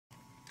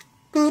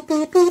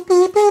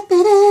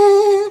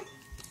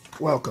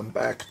Welcome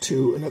back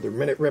to another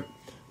Minute Rip.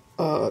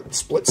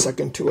 Split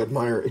second to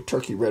admire a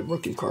turkey red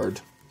rookie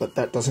card, but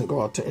that doesn't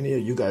go out to any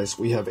of you guys.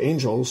 We have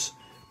Angels,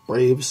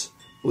 Braves,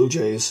 Blue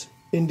Jays,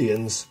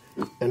 Indians,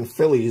 and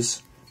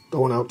Phillies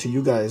going out to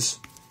you guys,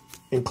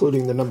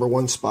 including the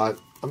 #1 spot.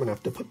 I'm going to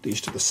have to put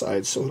these to the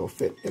side so it'll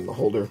fit in the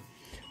holder.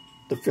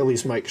 The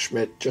Phillies Mike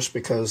Schmidt, just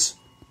because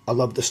I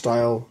love the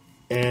style,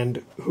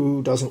 and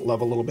who doesn't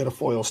love a little bit of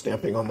foil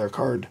stamping on their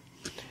card?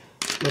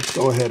 Let's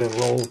go ahead and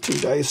roll 2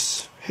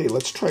 dice. Hey,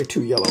 let's try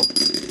 2 yellow.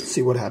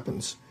 See what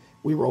happens.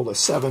 We rolled a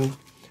 7.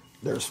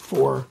 There's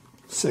 4,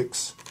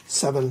 6,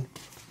 7.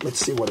 Let's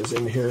see what is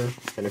in here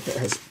and if it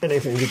has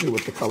anything to do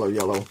with the color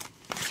yellow.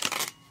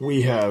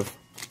 We have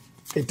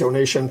a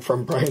donation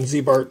from Brian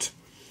Ziebart,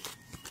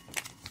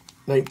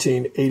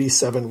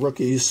 1987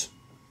 Rookies,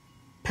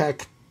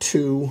 Pack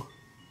 2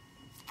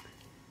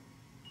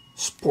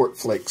 Sport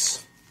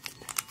Flakes.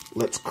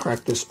 Let's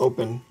crack this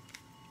open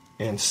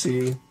and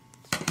see.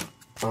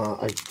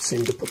 I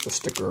seem to put the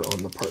sticker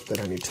on the part that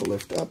I need to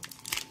lift up.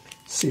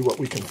 See what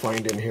we can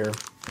find in here.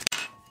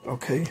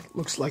 Okay,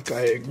 looks like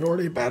I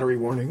ignored a battery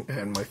warning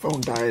and my phone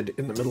died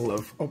in the middle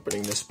of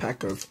opening this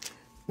pack of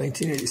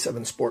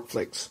 1987 Sport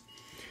Flakes.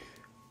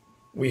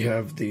 We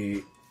have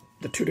the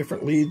 2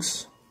 different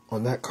leagues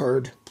on that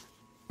card.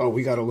 Oh,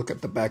 we got to look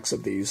at the backs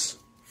of these.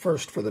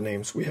 First, for the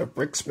names, we have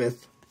Brick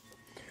Smith,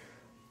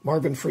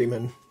 Marvin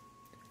Freeman,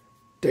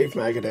 Dave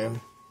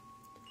Magadan,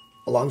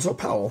 Alonzo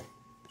Powell,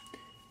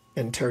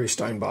 and Terry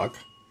Steinbach.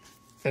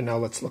 And now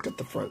let's look at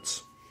the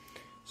fronts.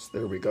 So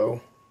there we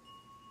go.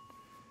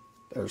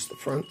 There's the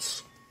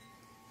fronts.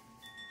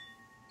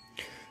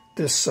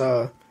 This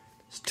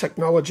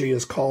technology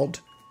is called...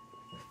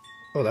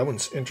 Oh, that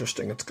one's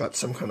interesting. It's got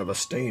some kind of a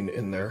stain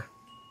in there.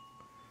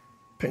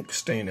 Pink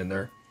stain in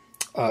there.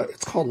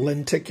 It's called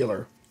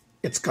lenticular.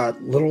 It's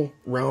got little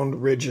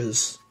round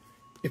ridges.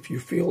 If you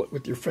feel it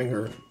with your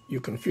finger,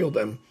 you can feel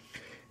them.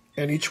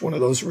 And each one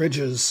of those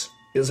ridges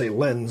is a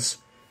lens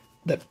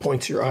that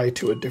points your eye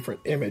to a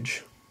different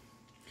image.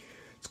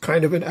 It's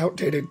kind of an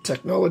outdated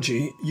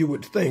technology, you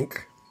would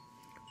think,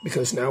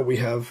 because now we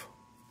have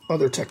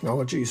other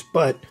technologies,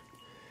 but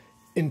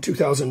in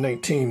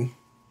 2019,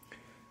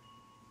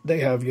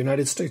 they have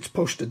United States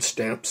postage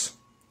stamps,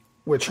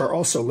 which are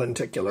also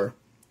lenticular,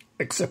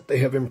 except they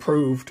have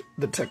improved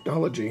the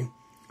technology,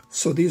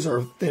 so these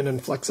are thin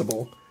and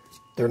flexible.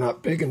 They're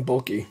not big and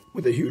bulky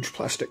with a huge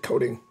plastic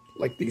coating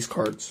like these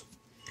cards.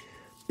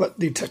 But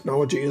the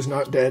technology is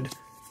not dead,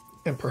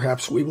 and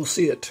perhaps we will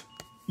see it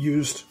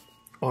used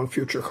on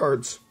future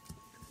cards.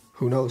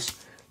 Who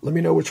knows? Let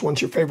me know which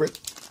one's your favorite.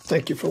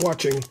 Thank you for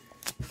watching.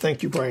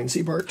 Thank you, Brian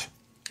Ziebart,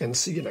 and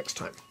see you next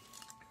time.